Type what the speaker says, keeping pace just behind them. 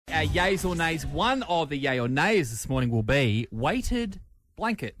our yays or nays. One of the yay or nays this morning will be weighted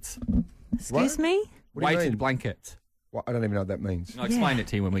blankets. Excuse me? What do you Weighted mean? blanket. Well, I don't even know what that means. I'll explain it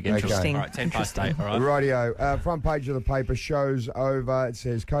to you when we get to it. Interesting. All right, 10 past 8, all right? Rightio. Front page of the paper, show's over. It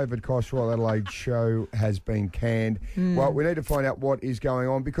says COVID cost Royal Adelaide show has been canned. Well, we need to find out what is going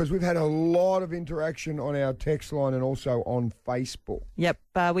on because we've had a lot of interaction on our text line and also on Facebook. Yep.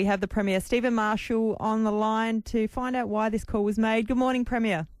 We have the Premier, Stephen Marshall, on the line to find out why this call was made. Good morning,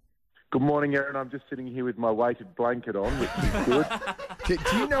 Premier. Good morning, Erin. I'm just sitting here with my weighted blanket on, which is good.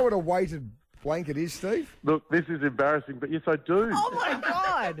 Do you know what a weighted blanket is, Steve? Look, this is embarrassing, but yes, I do. Oh, my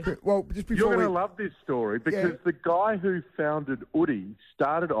God. Well, just before You're going we... to love this story because the guy who founded Oodie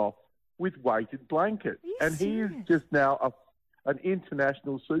started off with weighted blankets. And he is just now an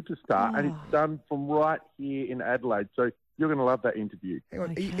international superstar, and it's done from right here in Adelaide. So you're going to love that interview. Hang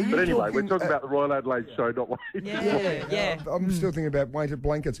on. Okay. Are you But anyway, we're talking, talking about the Royal Adelaide show, not weighted blankets. Yeah. I'm still thinking about weighted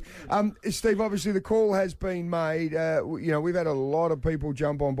blankets. Steve, obviously the call has been made. We've had a lot of people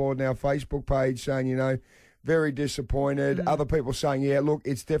jump on board in our Facebook page saying, very disappointed. Other people saying, yeah, look,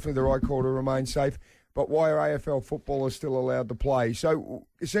 it's definitely the right call to remain safe. But why are AFL footballers still allowed to play? So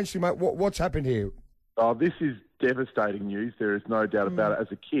essentially, mate, what's happened here? Oh, this is devastating news. There is no doubt about it. As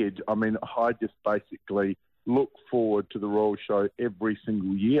a kid, I just basically look forward to the Royal Show every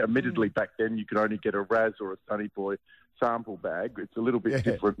single year. Admittedly, back then you could only get a Raz or a Sunny Boy sample bag. It's a little bit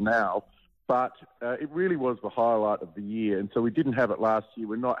different now. But it really was the highlight of the year. And so we didn't have it last year.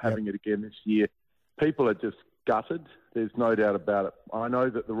 We're not having it again this year. People are just gutted. There's no doubt about it. I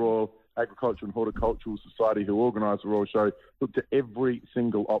know that the Royal Agricultural and Horticultural Society, who organised the Royal Show, looked at every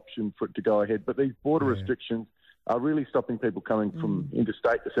single option for it to go ahead. But these border restrictions are really stopping people coming from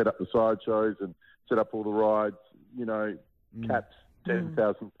interstate to set up the sideshows and set up all the rides, caps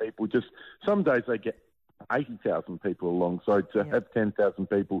 10,000 people. Just some days they get 80,000 people along. So to have 10,000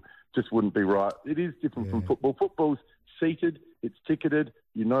 people just wouldn't be right. It is different from football. Football's seated, it's ticketed.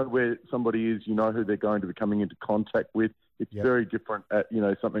 You know where somebody is, you know who they're going to be coming into contact with. It's very different at,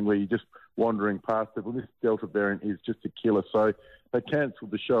 something where you're just wandering past people. This Delta variant is just a killer. So they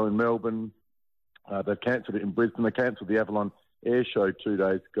cancelled the show in Melbourne. They've cancelled it in Brisbane. They cancelled the Avalon Air Show 2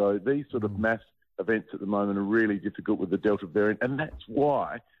 days ago. These sort of mass events at the moment are really difficult with the Delta variant, and that's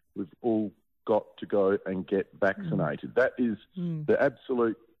why we've all got to go and get vaccinated. That is the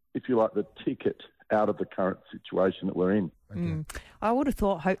absolute, if you like, the ticket out of the current situation that we're in. I would have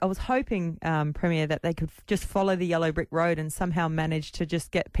thought, I was hoping, Premier, that they could just follow the yellow brick road and somehow manage to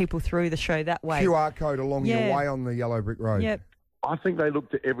just get people through the show that way. QR code along your way on the yellow brick road. Yep. I think they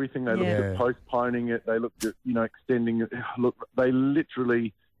looked at everything. They looked at postponing it. They looked at, extending it. Look, they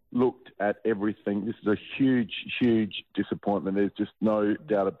literally looked at everything. This is a huge, huge disappointment. There's just no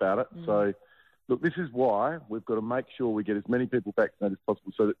doubt about it. So, look, this is why we've got to make sure we get as many people vaccinated as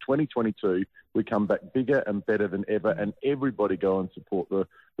possible so that 2022 we come back bigger and better than ever and everybody go and support the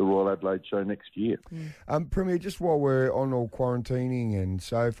Royal Adelaide show next year. Premier, just while we're on all quarantining and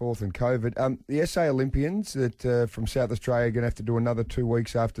so forth and COVID, the SA Olympians that from South Australia are going to have to do another 2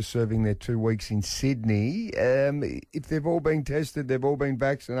 weeks after serving their 2 weeks in Sydney. If they've all been tested, they've all been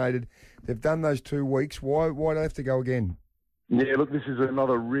vaccinated, they've done those 2 weeks, why do they have to go again? Yeah, look, this is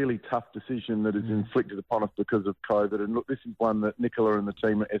another really tough decision that is inflicted upon us because of COVID. And look, this is one that Nicola and the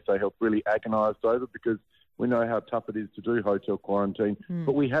team at SA Health really agonised over because we know how tough it is to do hotel quarantine.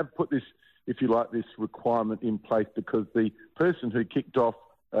 But we have put this, if you like, this requirement in place because the person who kicked off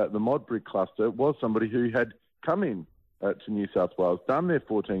the Modbury cluster was somebody who had come in to New South Wales, done their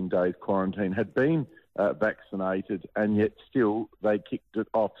 14 days quarantine, had been vaccinated, and yet still they kicked it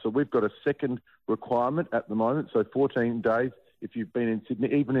off. So we've got a second requirement at the moment, so 14 days if you've been in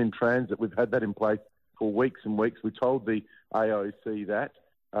Sydney, even in transit. We've had that in place for weeks and weeks. We told the AOC that.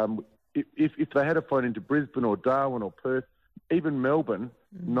 If they had to phone into Brisbane or Darwin or Perth, even Melbourne,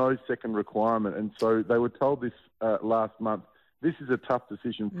 no second requirement. And so they were told this last month. This is a tough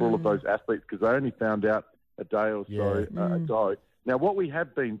decision for all of those athletes because they only found out a day or so ago. Now, what we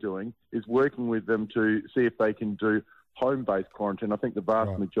have been doing is working with them to see if they can do home-based quarantine. I think the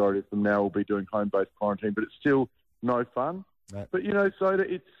vast majority of them now will be doing home-based quarantine, but it's still no fun. Right. But, Soda,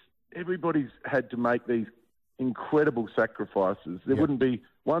 everybody's had to make these incredible sacrifices. There wouldn't be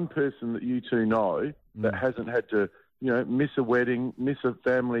one person that you two know that hasn't had to, miss a wedding, miss a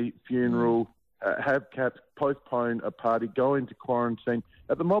family funeral, have caps, postpone a party, go into quarantine.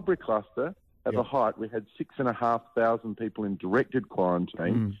 At the Modbury cluster, at the height, we had 6,500 people in directed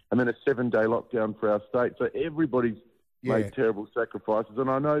quarantine and then a 7-day lockdown for our state. So everybody's made terrible sacrifices. And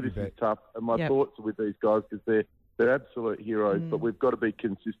I know this is tough, and my thoughts are with these guys because they're absolute heroes, but we've got to be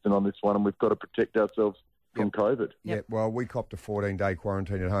consistent on this one and we've got to protect ourselves from COVID. Yeah, well, we copped a 14-day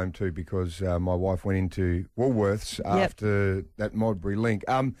quarantine at home too because my wife went into Woolworths after that Modbury link.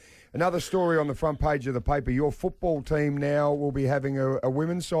 Another story on the front page of the paper, your football team now will be having a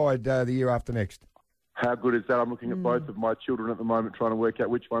women's side the year after next. How good is that? I'm looking at both of my children at the moment, trying to work out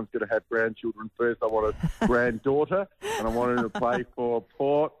which one's going to have grandchildren first. I want a granddaughter, and I want her to play for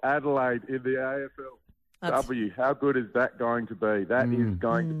Port Adelaide in the AFL. How good is that going to be? That is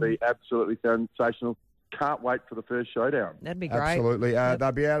going to be absolutely sensational. Can't wait for the first showdown. That'd be great. Absolutely.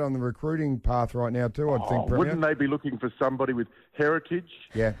 They'll be out on the recruiting path right now too, I'd think, Premier. Wouldn't they be looking for somebody with heritage?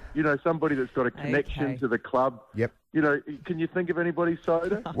 Yeah. You know, somebody that's got a connection to the club. Yep. You know, can you think of anybody,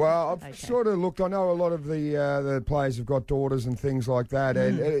 Soda? Well, I've sort of looked. I know a lot of the players have got daughters and things like that.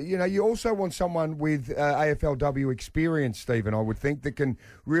 And, you know, you also want someone with AFLW experience, Stephen, I would think, that can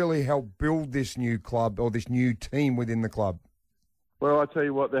really help build this new club or this new team within the club. Well, I tell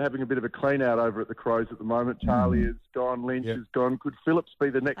you what, they're having a bit of a clean out over at the Crows at the moment. Charlie is gone, Lynch is gone. Could Phillips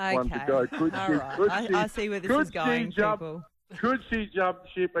be the next one to go? I see where this is going, people. Could she jump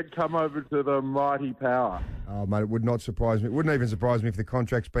ship and come over to the mighty power? Oh, mate, it would not surprise me. It wouldn't even surprise me if the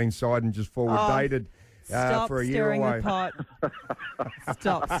contract's been signed and just forward dated for a year away. Stop stirring the pot.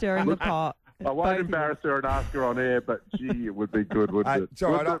 Stop stirring the pot. I won't embarrass her and ask her on air, but gee, it would be good, wouldn't it?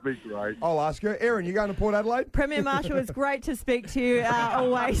 Wouldn't it be great? I'll ask her. Erin, you going to Port Adelaide? Premier Marshall, it's great to speak to you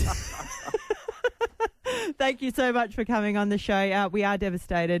always. Thank you so much for coming on the show. We are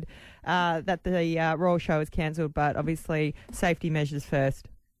devastated that the Royal Show is cancelled, but obviously safety measures first.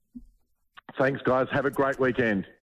 Thanks, guys. Have a great weekend.